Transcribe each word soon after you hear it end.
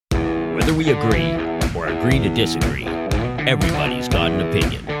Whether we agree or agree to disagree, everybody's got an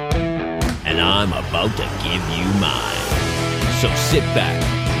opinion. And I'm about to give you mine. So sit back,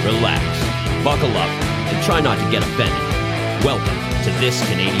 relax, buckle up, and try not to get offended. Welcome to This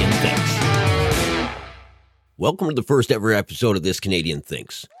Canadian Thinks. Welcome to the first ever episode of This Canadian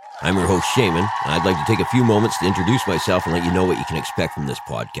Thinks. I'm your host, Shaman, and I'd like to take a few moments to introduce myself and let you know what you can expect from this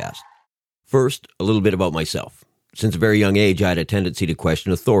podcast. First, a little bit about myself. Since a very young age, I had a tendency to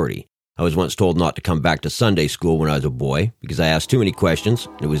question authority. I was once told not to come back to Sunday school when I was a boy because I asked too many questions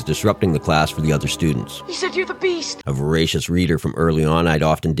and it was disrupting the class for the other students. He said you're the beast. A voracious reader from early on, I'd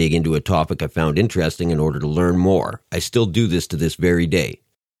often dig into a topic I found interesting in order to learn more. I still do this to this very day.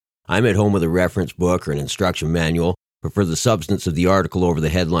 I'm at home with a reference book or an instruction manual, prefer the substance of the article over the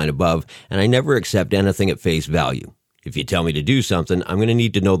headline above, and I never accept anything at face value. If you tell me to do something, I'm going to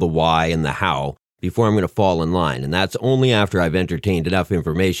need to know the why and the how before I'm going to fall in line, and that's only after I've entertained enough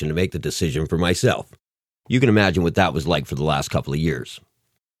information to make the decision for myself. You can imagine what that was like for the last couple of years.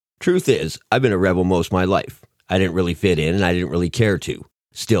 Truth is, I've been a rebel most of my life. I didn't really fit in, and I didn't really care to.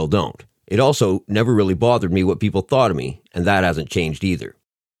 Still don't. It also never really bothered me what people thought of me, and that hasn't changed either.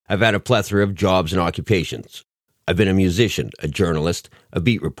 I've had a plethora of jobs and occupations. I've been a musician, a journalist, a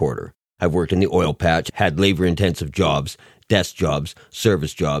beat reporter. I've worked in the oil patch, had labor-intensive jobs, desk jobs,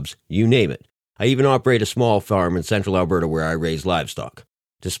 service jobs, you name it. I even operate a small farm in central Alberta where I raise livestock.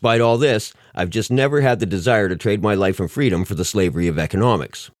 Despite all this, I've just never had the desire to trade my life and freedom for the slavery of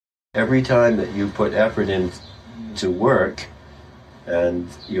economics. Every time that you put effort into work and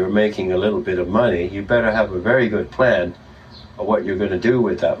you're making a little bit of money, you better have a very good plan of what you're going to do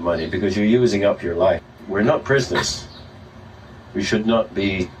with that money because you're using up your life. We're not prisoners. We should not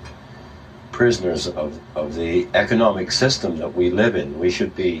be prisoners of the economic system that we live in. We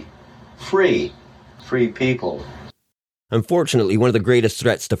should be free people. Unfortunately, one of the greatest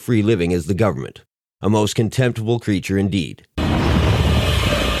threats to free living is the government. A most contemptible creature indeed.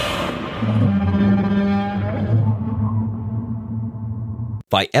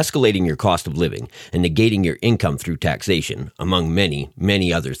 By escalating your cost of living and negating your income through taxation, among many,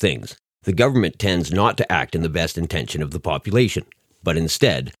 many other things, the government tends not to act in the best intention of the population, but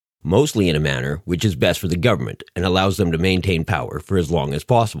instead, mostly in a manner which is best for the government and allows them to maintain power for as long as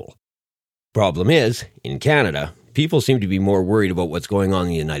possible. Problem is, in Canada, people seem to be more worried about what's going on in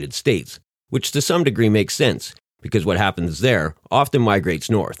the United States, which to some degree makes sense, because what happens there often migrates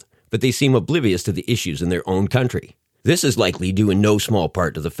north, but they seem oblivious to the issues in their own country. This is likely due in no small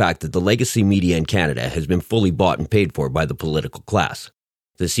part to the fact that the legacy media in Canada has been fully bought and paid for by the political class.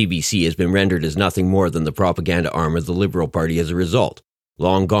 The CBC has been rendered as nothing more than the propaganda arm of the Liberal Party as a result.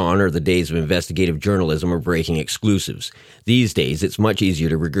 Long gone are the days of investigative journalism or breaking exclusives. These days, it's much easier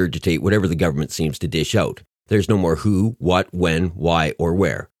to regurgitate whatever the government seems to dish out. There's no more who, what, when, why, or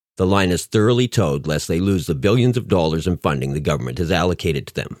where. The line is thoroughly towed lest they lose the billions of dollars in funding the government has allocated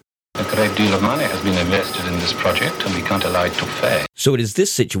to them. A great deal of money has been invested in this project, and we can't allow it to fail. So it is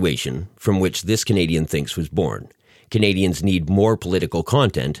this situation from which This Canadian Thinks was born. Canadians need more political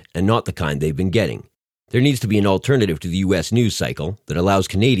content, and not the kind they've been getting. There needs to be an alternative to the U.S. news cycle that allows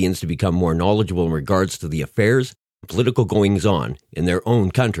Canadians to become more knowledgeable in regards to the affairs and political goings-on in their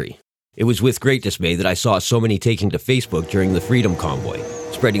own country. It was with great dismay that I saw so many taking to Facebook during the Freedom Convoy,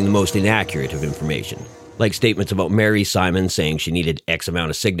 spreading the most inaccurate of information, like statements about Mary Simon saying she needed X amount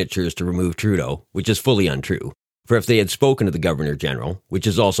of signatures to remove Trudeau, which is fully untrue. For if they had spoken to the Governor-General, which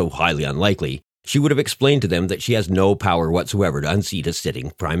is also highly unlikely, she would have explained to them that she has no power whatsoever to unseat a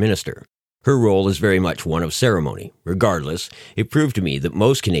sitting Prime Minister. Her role is very much one of ceremony. Regardless, it proved to me that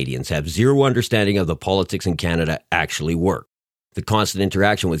most Canadians have zero understanding of the politics in Canada actually work. The constant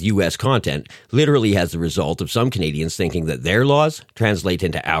interaction with U.S. content literally has the result of some Canadians thinking that their laws translate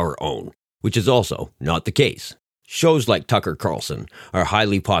into our own, which is also not the case. Shows like Tucker Carlson are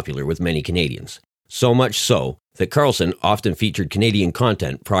highly popular with many Canadians. So much so that Carlson often featured Canadian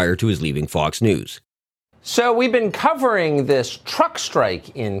content prior to his leaving Fox News. So we've been covering this truck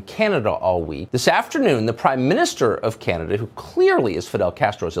strike in Canada all week. This afternoon, the Prime Minister of Canada, who clearly is Fidel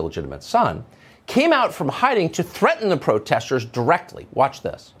Castro's illegitimate son, came out from hiding to threaten the protesters directly. Watch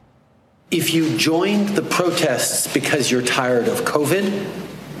this. If you joined the protests because you're tired of COVID,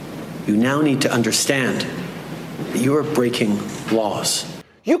 you now need to understand that you are breaking laws.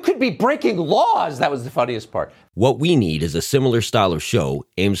 You could be breaking laws. That was the funniest part. What we need is a similar style of show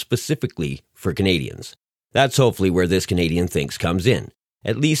aimed specifically for Canadians. That's hopefully where This Canadian Thinks comes in,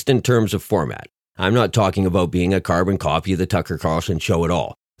 at least in terms of format. I'm not talking about being a carbon copy of the Tucker Carlson show at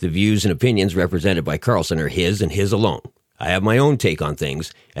all. The views and opinions represented by Carlson are his and his alone. I have my own take on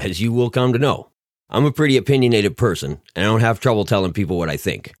things, as you will come to know. I'm a pretty opinionated person, and I don't have trouble telling people what I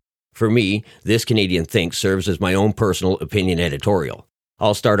think. For me, This Canadian Thinks serves as my own personal opinion editorial.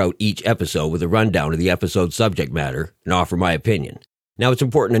 I'll start out each episode with a rundown of the episode's subject matter and offer my opinion. Now, it's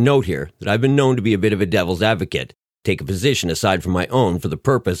important to note here that I've been known to be a bit of a devil's advocate, take a position aside from my own for the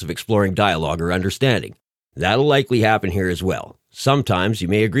purpose of exploring dialogue or understanding. That'll likely happen here as well. Sometimes you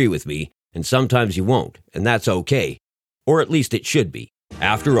may agree with me, and sometimes you won't, and that's okay. Or at least it should be.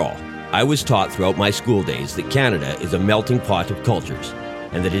 After all, I was taught throughout my school days that Canada is a melting pot of cultures,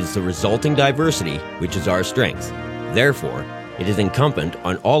 and that it is the resulting diversity which is our strength. Therefore, it is incumbent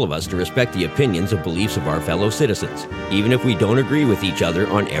on all of us to respect the opinions and beliefs of our fellow citizens, even if we don't agree with each other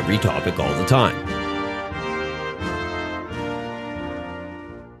on every topic all the time.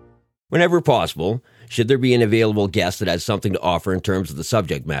 Whenever possible, should there be an available guest that has something to offer in terms of the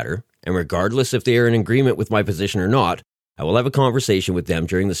subject matter, and regardless if they are in agreement with my position or not, I will have a conversation with them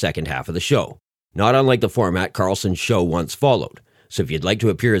during the second half of the show, not unlike the format Carlson's show once followed. So if you'd like to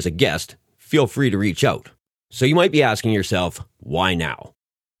appear as a guest, feel free to reach out. So you might be asking yourself, why now?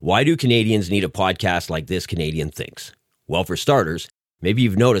 Why do Canadians need a podcast like This Canadian Thinks? Well, for starters, maybe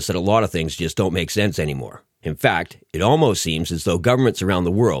you've noticed that a lot of things just don't make sense anymore. In fact, it almost seems as though governments around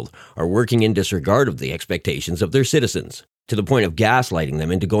the world are working in disregard of the expectations of their citizens, to the point of gaslighting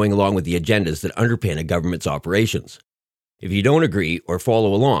them into going along with the agendas that underpin a government's operations. If you don't agree or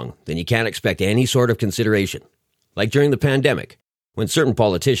follow along, then you can't expect any sort of consideration. Like during the pandemic, when certain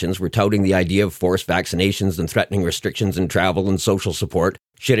politicians were touting the idea of forced vaccinations and threatening restrictions in travel and social support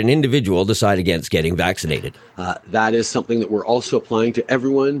should an individual decide against getting vaccinated. That is something that we're also applying to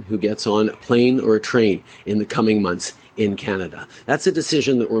everyone who gets on a plane or a train in the coming months in Canada. That's a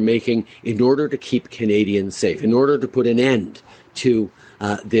decision that we're making in order to keep Canadians safe, in order to put an end to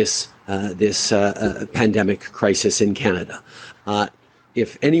this pandemic crisis in Canada.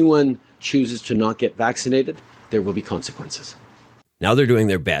 If anyone chooses to not get vaccinated, there will be consequences. Now they're doing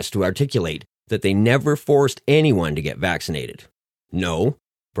their best to articulate that they never forced anyone to get vaccinated. No,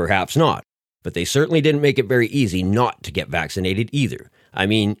 perhaps not. But they certainly didn't make it very easy not to get vaccinated either. I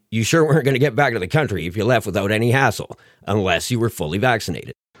mean, you sure weren't going to get back to the country if you left without any hassle, unless you were fully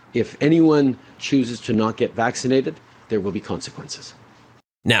vaccinated. If anyone chooses to not get vaccinated, there will be consequences.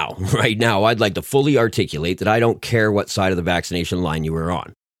 Now, right now, I'd like to fully articulate that I don't care what side of the vaccination line you are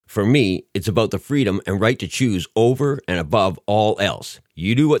on. For me, it's about the freedom and right to choose over and above all else.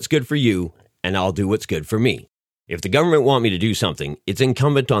 You do what's good for you, and I'll do what's good for me. If the government want me to do something, it's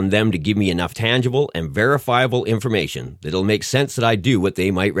incumbent on them to give me enough tangible and verifiable information that it'll make sense that I do what they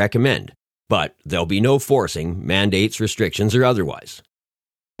might recommend. But there'll be no forcing, mandates, restrictions, or otherwise.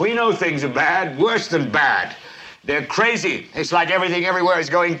 We know things are bad, worse than bad. They're crazy. It's like everything everywhere is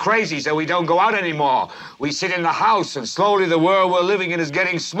going crazy, so we don't go out anymore. We sit in the house, and slowly the world we're living in is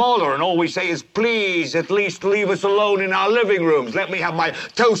getting smaller, and all we say is, please, at least leave us alone in our living rooms. Let me have my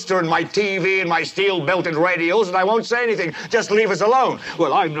toaster and my TV and my steel-belted radios, and I won't say anything. Just leave us alone.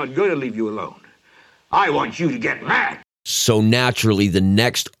 Well, I'm not going to leave you alone. I want you to get mad. So naturally, the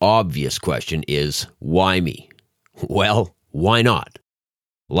next obvious question is, why me? Well, why not?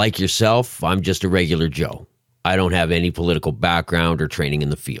 Like yourself, I'm just a regular Joe. I don't have any political background or training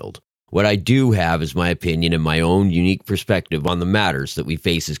in the field. What I do have is my opinion and my own unique perspective on the matters that we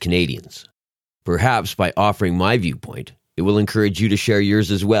face as Canadians. Perhaps by offering my viewpoint, it will encourage you to share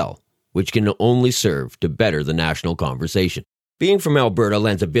yours as well, which can only serve to better the national conversation. Being from Alberta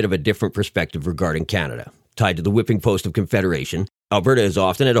lends a bit of a different perspective regarding Canada. Tied to the whipping post of Confederation, Alberta is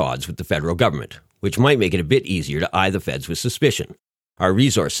often at odds with the federal government, which might make it a bit easier to eye the feds with suspicion. Our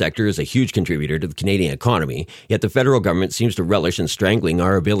resource sector is a huge contributor to the Canadian economy, yet the federal government seems to relish in strangling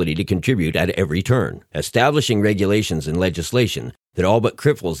our ability to contribute at every turn, establishing regulations and legislation that all but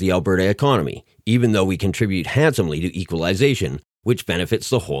cripples the Alberta economy, even though we contribute handsomely to equalization, which benefits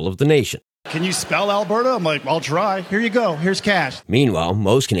the whole of the nation. Can you spell Alberta? I'm like, I'll try. Here you go. Here's cash. Meanwhile,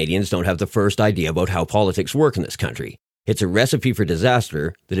 most Canadians don't have the first idea about how politics work in this country. It's a recipe for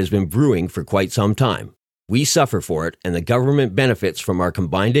disaster that has been brewing for quite some time. We suffer for it, and the government benefits from our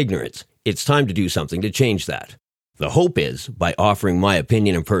combined ignorance. It's time to do something to change that. The hope is, by offering my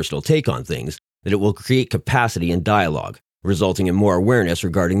opinion and personal take on things, that it will create capacity and dialogue, resulting in more awareness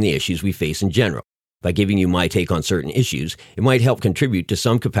regarding the issues we face in general. By giving you my take on certain issues, it might help contribute to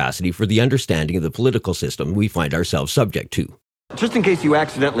some capacity for the understanding of the political system we find ourselves subject to. Just in case you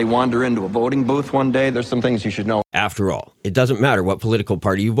accidentally wander into a voting booth one day, there's some things you should know. After all, it doesn't matter what political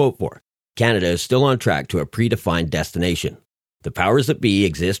party you vote for. Canada is still on track to a predefined destination. The powers that be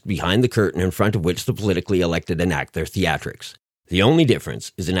exist behind the curtain in front of which the politically elected enact their theatrics. The only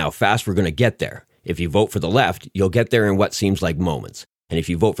difference is in how fast we're going to get there. If you vote for the left, you'll get there in what seems like moments. And if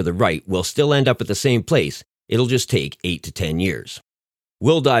you vote for the right, we'll still end up at the same place. It'll just take 8 to 10 years.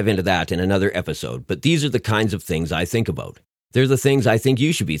 We'll dive into that in another episode, but these are the kinds of things I think about. They're the things I think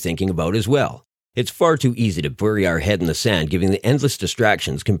you should be thinking about as well. It's far too easy to bury our head in the sand, giving the endless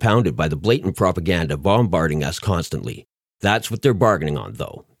distractions compounded by the blatant propaganda bombarding us constantly. That's what they're bargaining on,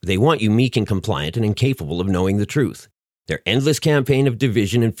 though. They want you meek and compliant and incapable of knowing the truth. Their endless campaign of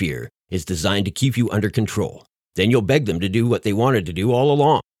division and fear is designed to keep you under control. Then you'll beg them to do what they wanted to do all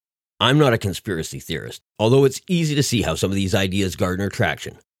along. I'm not a conspiracy theorist, although it's easy to see how some of these ideas garner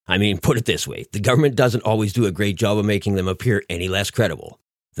traction. I mean, put it this way, the government doesn't always do a great job of making them appear any less credible.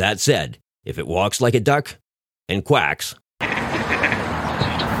 That said, if it walks like a duck and quacks...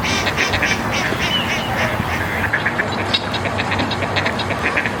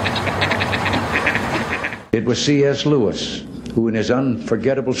 It was C.S. Lewis who, in his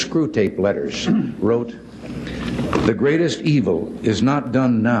unforgettable Screwtape Letters, wrote, "The greatest evil is not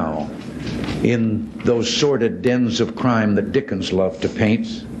done now in those sordid dens of crime that Dickens loved to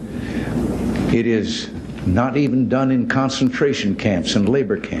paint. It is not even done in concentration camps and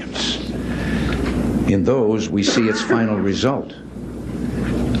labor camps. In those we see its final result.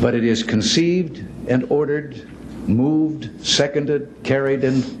 But it is conceived and ordered, moved, seconded, carried,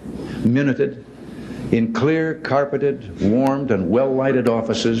 and minuted in clear, carpeted, warmed, and well-lighted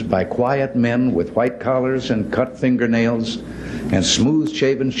offices by quiet men with white collars and cut fingernails and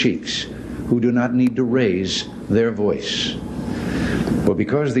smooth-shaven cheeks who do not need to raise their voice. Well,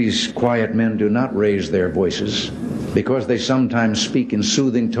 because these quiet men do not raise their voices, because they sometimes speak in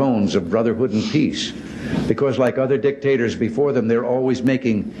soothing tones of brotherhood and peace, because like other dictators before them, they're always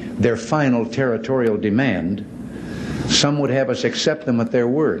making their final territorial demand, some would have us accept them at their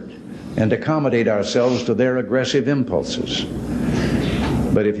word and accommodate ourselves to their aggressive impulses.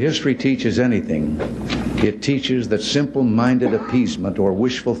 But if history teaches anything, it teaches that simple-minded appeasement or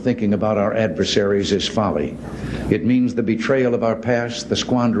wishful thinking about our adversaries is folly. It means the betrayal of our past, the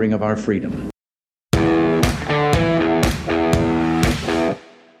squandering of our freedom.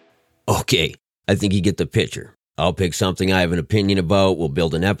 Okay, I think you get the picture. I'll pick something I have an opinion about, we'll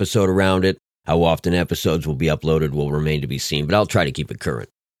build an episode around it. How often episodes will be uploaded will remain to be seen, but I'll try to keep it current.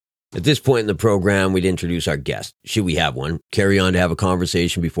 At this point in the program, we'd introduce our guest, should we have one, carry on to have a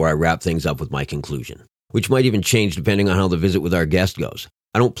conversation before I wrap things up with my conclusion, which might even change depending on how the visit with our guest goes.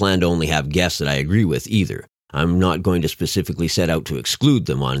 I don't plan to only have guests that I agree with either. I'm not going to specifically set out to exclude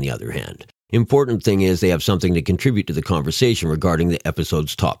them, on the other hand. Important thing is they have something to contribute to the conversation regarding the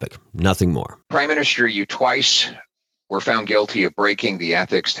episode's topic. Nothing more. Prime Minister, you twice were found guilty of breaking the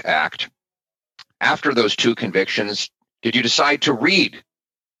Ethics Act. After those two convictions, did you decide to read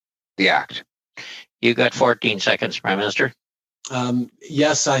the Act? You got 14 seconds, Prime Minister.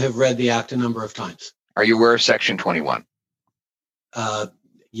 Yes, I have read the Act a number of times. Are you aware of Section 21?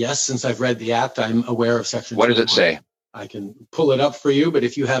 Yes, since I've read the Act, I'm aware of Section 21. What does it say? I can pull it up for you, but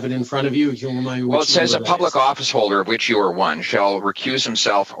if you have it in front of you, you'll remind me. Well, it says a public office holder, of which you are one, shall recuse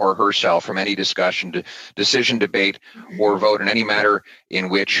himself or herself from any discussion, decision, debate, or vote in any matter in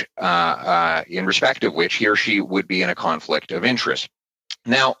which, in respect of which he or she would be in a conflict of interest.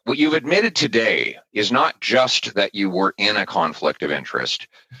 Now, what you've admitted today is not just that you were in a conflict of interest,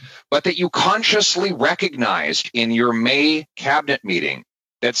 but that you consciously recognized in your May cabinet meeting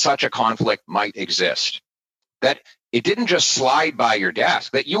that such a conflict might exist. That it didn't just slide by your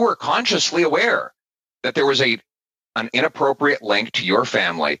desk, that you were consciously aware that there was an inappropriate link to your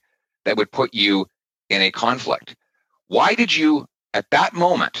family that would put you in a conflict. Why did you, at that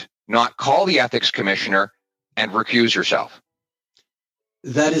moment, not call the ethics commissioner and recuse yourself?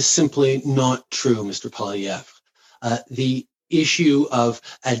 That is simply not true, Mr. Poilievre. The issue of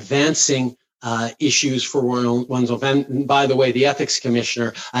advancing issues for one's own, and by the way, the ethics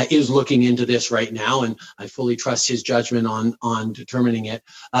commissioner is looking into this right now, and I fully trust his judgment on determining it.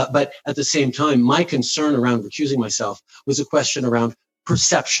 But at the same time, my concern around recusing myself was a question around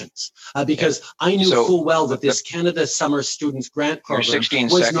perceptions, because I knew full well that this Canada Summer Students Grant Program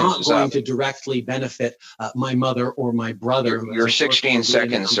was not going to directly benefit my mother or my brother. Your 16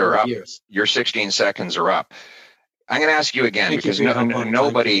 seconds are up. Your 16 seconds are up. I'm going to ask you again, because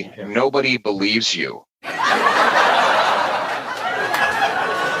nobody believes you.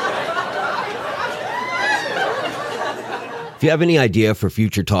 If you have any idea for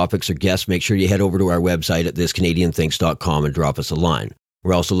future topics or guests, make sure you head over to our website at thiscanadianthinks.com and drop us a line.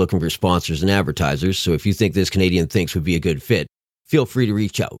 We're also looking for sponsors and advertisers, so if you think This Canadian Thinks would be a good fit, feel free to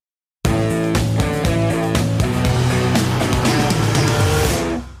reach out.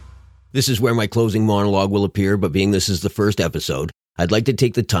 This is where my closing monologue will appear, but being this is the first episode, I'd like to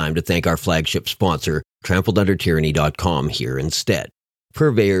take the time to thank our flagship sponsor, TrampledUnderTyranny.com, here instead.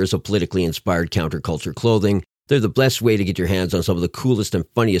 Purveyors of politically inspired counterculture clothing, They're the best way to get your hands on some of the coolest and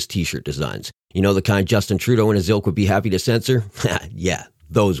funniest t-shirt designs. You know the kind Justin Trudeau and his ilk would be happy to censor? Yeah,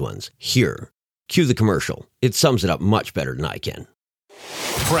 those ones. Here. Cue the commercial. It sums it up much better than I can.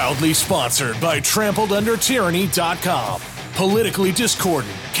 Proudly sponsored by TrampledUnderTyranny.com. Politically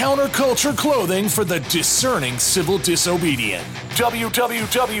discordant, counterculture clothing for the discerning civil disobedient.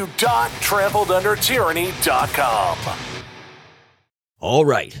 www.TrampledUnderTyranny.com. All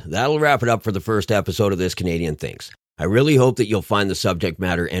right, that'll wrap it up for the first episode of This Canadian Thinks. I really hope that you'll find the subject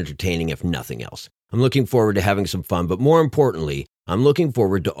matter entertaining, if nothing else. I'm looking forward to having some fun, but more importantly, I'm looking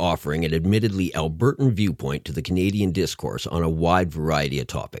forward to offering an admittedly Albertan viewpoint to the Canadian discourse on a wide variety of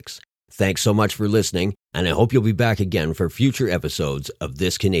topics. Thanks so much for listening, and I hope you'll be back again for future episodes of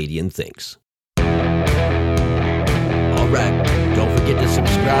This Canadian Thinks. All right, don't forget to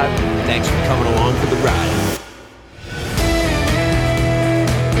subscribe. Thanks for coming along for the ride.